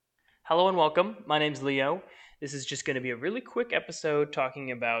Hello and welcome. My name's Leo. This is just going to be a really quick episode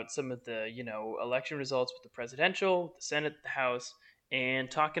talking about some of the, election results with the presidential, the Senate, the House,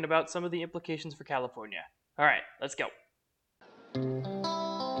 and talking about some of the implications for California. All right, let's go.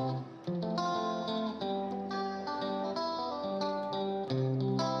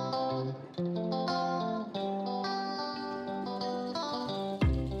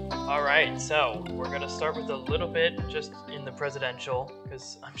 All right, so we're going to start with a little bit just in the presidential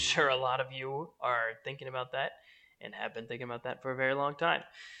because I'm sure a lot of you are thinking about that and have been thinking about that for a very long time.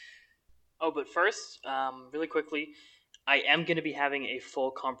 Oh, but first, really quickly, I am going to be having a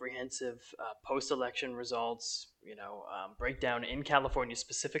full comprehensive post-election results, breakdown in California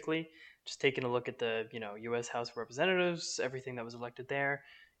specifically. Just taking a look at the, U.S. House of Representatives, everything that was elected there,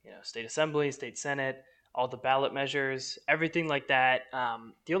 state assembly, state senate, all the ballot measures, everything like that.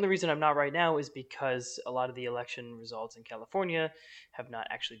 The only reason I'm not right now is because a lot of the election results in California have not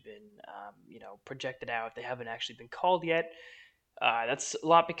actually been, projected out. They haven't actually been called yet. That's a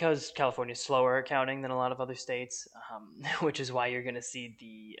lot because California is slower at counting than a lot of other states, which is why you're going to see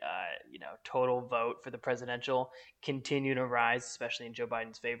the total vote for the presidential continue to rise, especially in Joe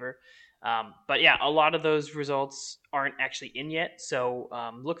Biden's favor. But yeah, a lot of those results aren't actually in yet, so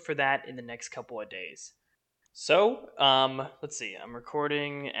look for that in the next couple of days. So let's see. I'm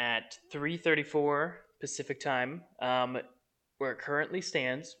recording at 3:34 Pacific time. Where it currently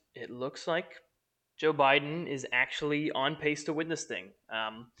stands, it looks like Joe Biden is actually on pace to win this thing.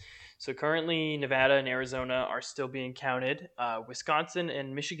 So currently, Nevada and Arizona are still being counted. Wisconsin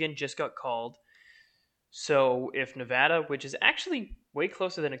and Michigan just got called. So if Nevada, which is actually way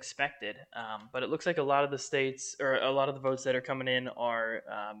closer than expected, but it looks like a lot of the states or a lot of the votes that are coming in are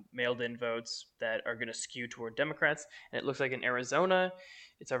mailed-in votes that are going to skew toward Democrats. And it looks like in Arizona,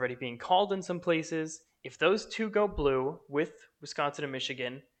 it's already being called in some places. If those two go blue with Wisconsin and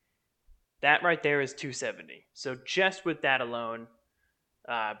Michigan, that right there is 270. So just with that alone,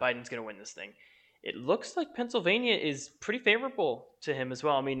 Biden's going to win this thing. It looks like Pennsylvania is pretty favorable to him as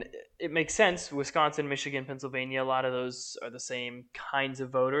well. I mean, it makes sense. Wisconsin, Michigan, Pennsylvania, a lot of those are the same kinds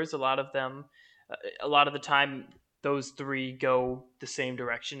of voters. A lot of them, a lot of the time, those three go the same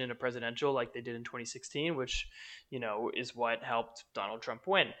direction in a presidential like they did in 2016, which, is what helped Donald Trump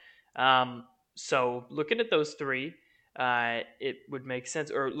win. So looking at those three, it would make sense,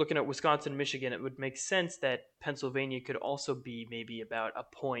 or looking at Wisconsin, Michigan, it would make sense that Pennsylvania could also be maybe about a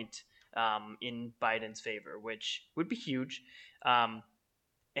point in Biden's favor, which would be huge. Um,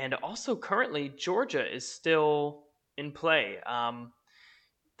 and also, currently, Georgia is still in play.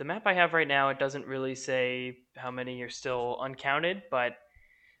 The map I have right now, it doesn't really say how many are still uncounted, but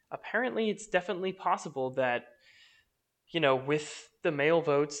apparently, it's definitely possible that with the mail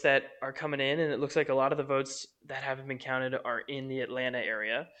votes that are coming in, and it looks like a lot of the votes that haven't been counted are in the Atlanta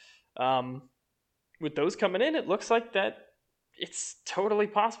area. Um, with those coming in, it looks like that it's totally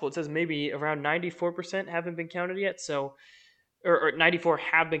possible. It says maybe around 94% haven't been counted yet, so or 94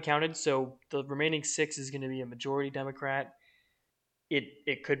 have been counted, so the remaining six is going to be a majority Democrat.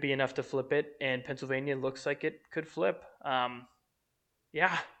 It could be enough to flip it, and Pennsylvania looks like it could flip.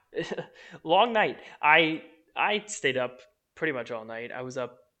 Yeah, long night. I stayed up pretty much all night. I was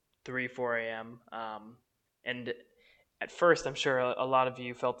up 3 4 a.m. And at first, I'm sure a lot of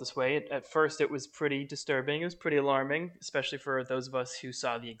you felt this way. At first, it was pretty disturbing. It was pretty alarming, especially for those of us who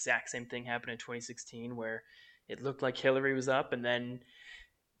saw the exact same thing happen in 2016, where it looked like Hillary was up, and then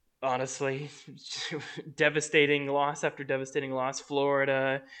honestly, devastating loss after devastating loss.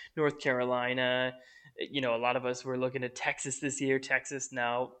 Florida, North Carolina. A lot of us were looking at Texas this year. Texas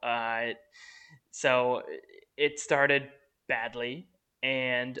now. So it started badly.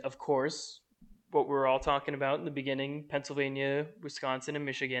 And of course, what we were all talking about in the beginning, Pennsylvania, Wisconsin, and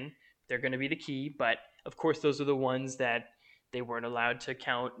Michigan, they're going to be the key. But of course, those are the ones that they weren't allowed to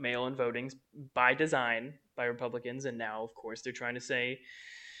count mail in votings by design by Republicans. And now, of course, they're trying to say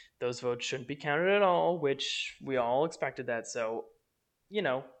those votes shouldn't be counted at all, which we all expected that. So,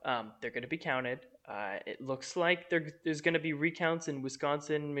 they're going to be counted. It looks like there's going to be recounts in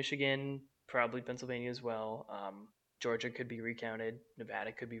Wisconsin, Michigan, probably Pennsylvania as well. Georgia could be recounted.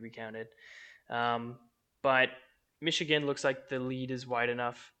 Nevada could be recounted. But Michigan looks like the lead is wide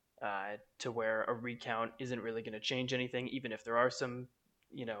enough to where a recount isn't really going to change anything, even if there are some,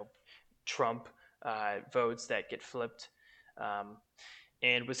 Trump votes that get flipped. Um,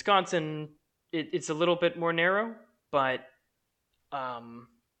 and Wisconsin, it's a little bit more narrow, but um,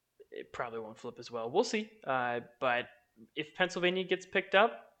 it probably won't flip as well. We'll see. But if Pennsylvania gets picked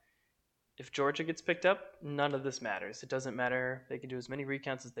up, if Georgia gets picked up, none of this matters. It doesn't matter. They can do as many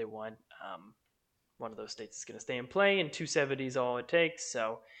recounts as they want. One of those states is going to stay in play, and 270 is all it takes.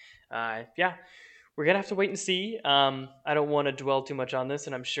 So Yeah, we're gonna have to wait and see. I don't want to dwell too much on this,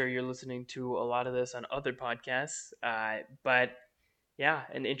 and I'm sure you're listening to a lot of this on other podcasts. But yeah,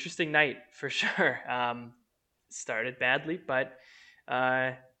 an interesting night for sure. Started badly, but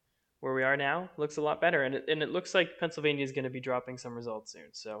uh, where we are now looks a lot better, and it looks like Pennsylvania is going to be dropping some results soon.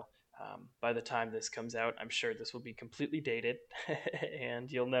 So by the time this comes out, I'm sure this will be completely dated,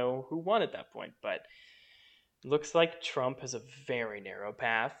 and you'll know who won at that point. But looks like Trump has a very narrow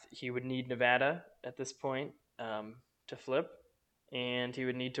path. He would need Nevada at this point to flip, and he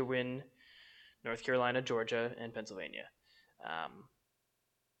would need to win North Carolina, Georgia, and Pennsylvania. Um,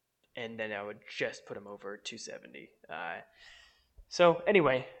 and then I would just put him over 270. So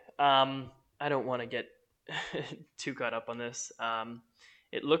anyway, I don't want to get too caught up on this.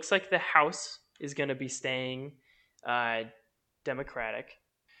 It looks like the House is going to be staying uh, Democratic.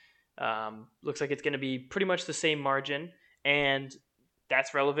 Looks like it's going to be pretty much the same margin, and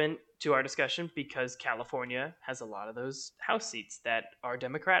that's relevant to our discussion because California has a lot of those House seats that are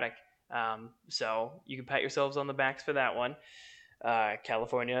Democratic. So you can pat yourselves on the backs for that one.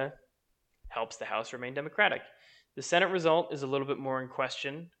 California helps the House remain Democratic. The Senate result is a little bit more in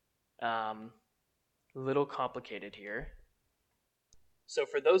question. A little complicated here. So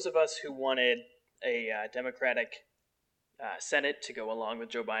for those of us who wanted a Democratic Senate to go along with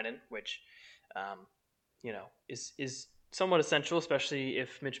Joe Biden, which is somewhat essential, especially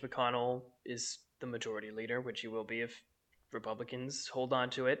if Mitch McConnell is the majority leader, which he will be if Republicans hold on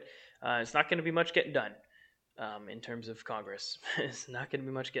to it. It's not going to be much getting done in terms of Congress. It's not going to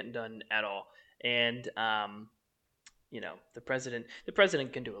be much getting done at all. And the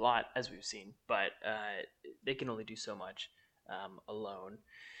president can do a lot, as we've seen, but they can only do so much alone.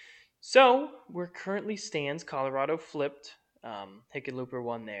 So where currently stands, Colorado flipped. Hickenlooper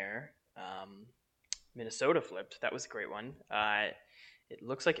won there. Minnesota flipped. That was a great one. It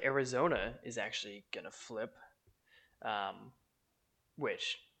looks like Arizona is actually going to flip,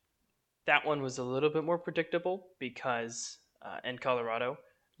 which that one was a little bit more predictable because, and Colorado,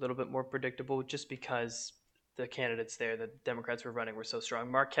 a little bit more predictable just because the candidates there, the Democrats were running, were so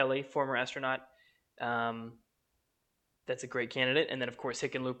strong. Mark Kelly, former astronaut, that's a great candidate. And then, of course,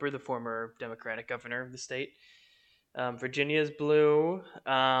 Hickenlooper, the former Democratic governor of the state. Virginia is blue.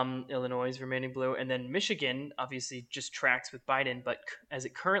 Illinois is remaining blue. And then Michigan obviously just tracks with Biden. But as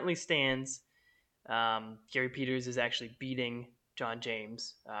it currently stands, Gary Peters is actually beating John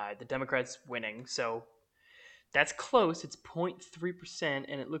James. The Democrats winning. So that's close. It's 0.3%.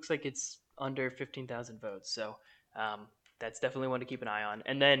 And it looks like it's under 15,000 votes. So that's definitely one to keep an eye on.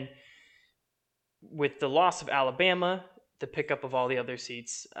 And then with the loss of Alabama, the pickup of all the other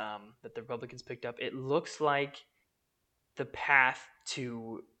seats that the Republicans picked up, it looks like the path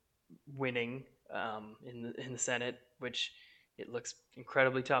to winning in the Senate, which it looks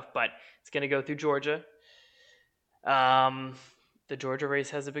incredibly tough, but it's going to go through Georgia. The Georgia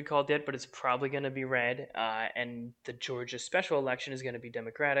race hasn't been called yet, but it's probably going to be red, and the Georgia special election is going to be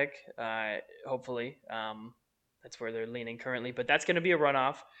Democratic, hopefully. That's where they're leaning currently, but that's going to be a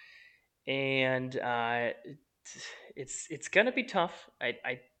runoff, and it's going to be tough.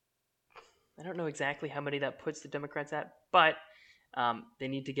 I don't know exactly how many that puts the Democrats at, but they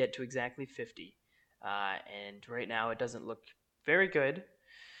need to get to exactly 50. And right now it doesn't look very good.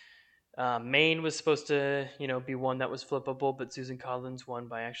 Maine was supposed to, be one that was flippable, but Susan Collins won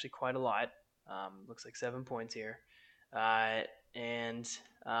by actually quite a lot. Looks like 7 points here. And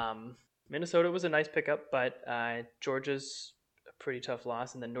Minnesota was a nice pickup, but Georgia's a pretty tough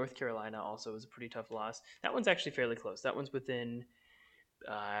loss. And then North Carolina also was a pretty tough loss. That one's actually fairly close. That one's within...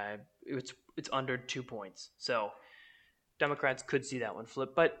 it's under 2 points, so Democrats could see that one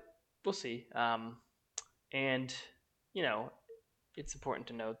flip, but we'll see. And it's important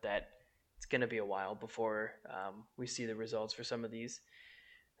to note that it's going to be a while before we see the results for some of these.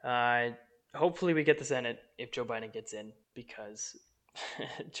 Hopefully, we get the Senate if Joe Biden gets in, because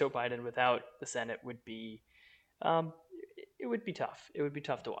Joe Biden without the Senate would be it would be tough. It would be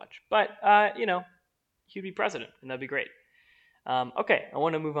tough to watch, but he'd be president, and that'd be great. Okay, I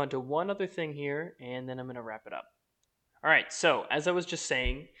want to move on to one other thing here, and then I'm going to wrap it up. All right, so as I was just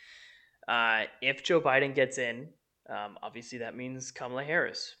saying, if Joe Biden gets in, obviously that means Kamala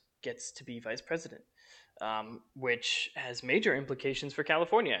Harris gets to be vice president, which has major implications for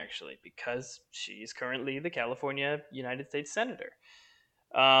California, actually, because she's currently the California United States Senator.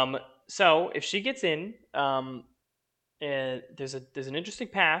 So if she gets in, there's an interesting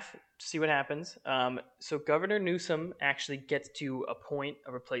path to see what happens. So Governor Newsom actually gets to appoint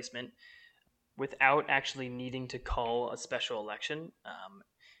a replacement without actually needing to call a special election.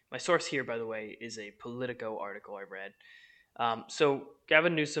 My source here, by the way, is a Politico article I read. So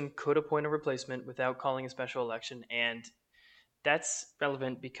Gavin Newsom could appoint a replacement without calling a special election, and that's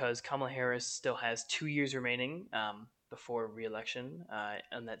relevant because Kamala Harris still has 2 years remaining before re-election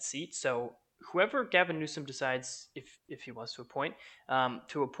on that seat. So whoever Gavin Newsom decides, if he wants to appoint,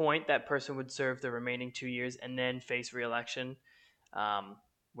 that person would serve the remaining 2 years and then face re-election, um,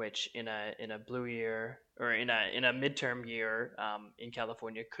 which in a blue year or in a midterm year in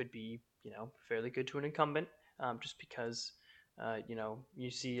California could be fairly good to an incumbent, just because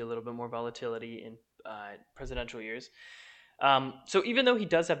you see a little bit more volatility in presidential years. So even though he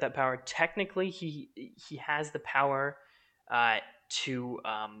does have that power, technically he has the power uh, to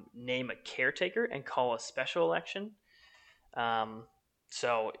name a caretaker and call a special election. Um,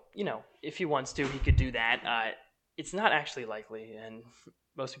 so if he wants to, he could do that. It's not actually likely, and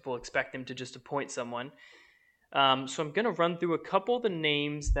most people expect him to just appoint someone. So I'm gonna run through a couple of the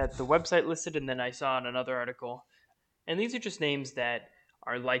names that the website listed, and then I saw in another article, and these are just names that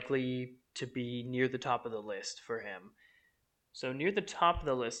are likely to be near the top of the list for him. So near the top of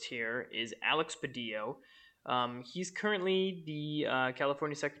the list here is Alex Padillo. He's currently the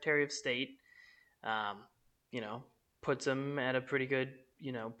California Secretary of State. Um, you know, puts him at a pretty good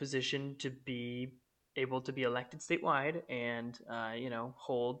position to be able to be elected statewide and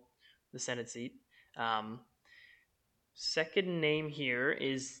hold the Senate seat. Um, Second name here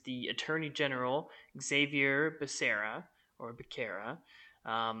is the Attorney General Xavier Becerra or Becerra.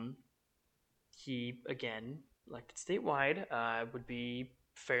 Um, he again elected statewide would be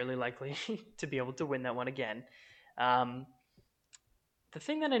fairly likely to be able to win that one again. Um, the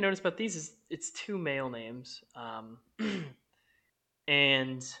thing that I noticed about these is it's two male names,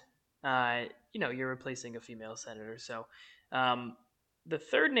 and you're replacing a female senator. So um, the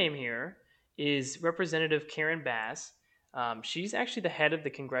third name here is Representative Karen Bass. She's actually the head of the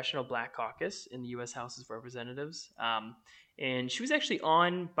Congressional Black Caucus in the U.S. House of Representatives. And she was actually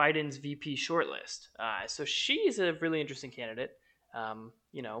on Biden's VP shortlist. So she's a really interesting candidate. A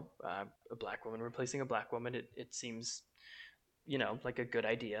black woman replacing a black woman, it seems, like a good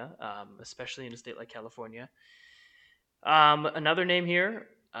idea, especially in a state like California. Another name here,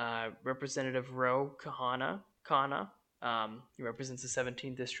 Representative Ro Khanna. He represents the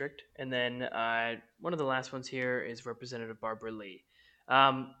 17th district. And then one of the last ones here is Representative Barbara Lee.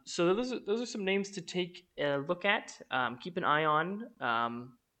 So those are some names to take a look at. Keep an eye on,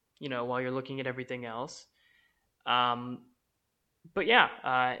 while you're looking at everything else. But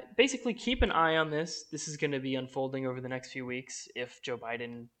yeah, basically keep an eye on this. This is going to be unfolding over the next few weeks if Joe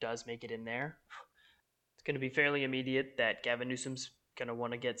Biden does make it in there. It's going to be fairly immediate that Gavin Newsom's going to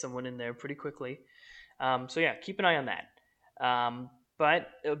want to get someone in there pretty quickly. So yeah, keep an eye on that. But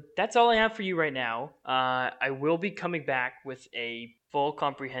that's all I have for you right now. I will be coming back with a full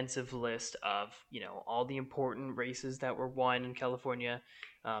comprehensive list of, all the important races that were won in California,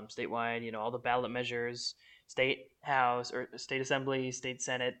 statewide, all the ballot measures, state house or state assembly, state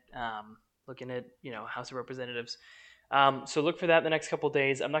senate, looking at, House of Representatives. So look for that in the next couple of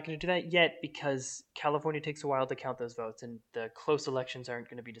days. I'm not going to do that yet because California takes a while to count those votes, and the close elections aren't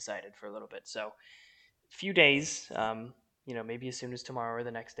going to be decided for a little bit. So a few days, maybe as soon as tomorrow or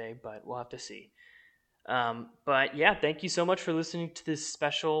the next day, but we'll have to see. But yeah, thank you so much for listening to this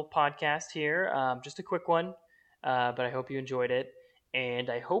special podcast here. Just a quick one, but I hope you enjoyed it. And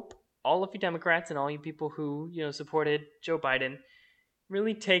I hope all of you Democrats and all you people who, supported Joe Biden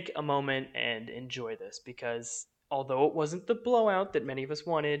really take a moment and enjoy this, because although it wasn't the blowout that many of us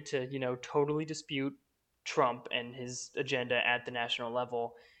wanted to, totally dispute Trump and his agenda at the national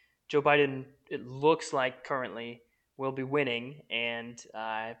level, Joe Biden, it looks like currently, will be winning, and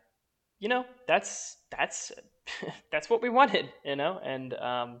that's that's what we wanted, and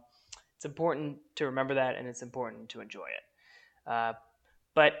it's important to remember that, and it's important to enjoy it.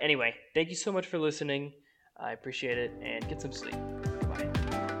 But anyway, thank you so much for listening. I appreciate it, and get some sleep.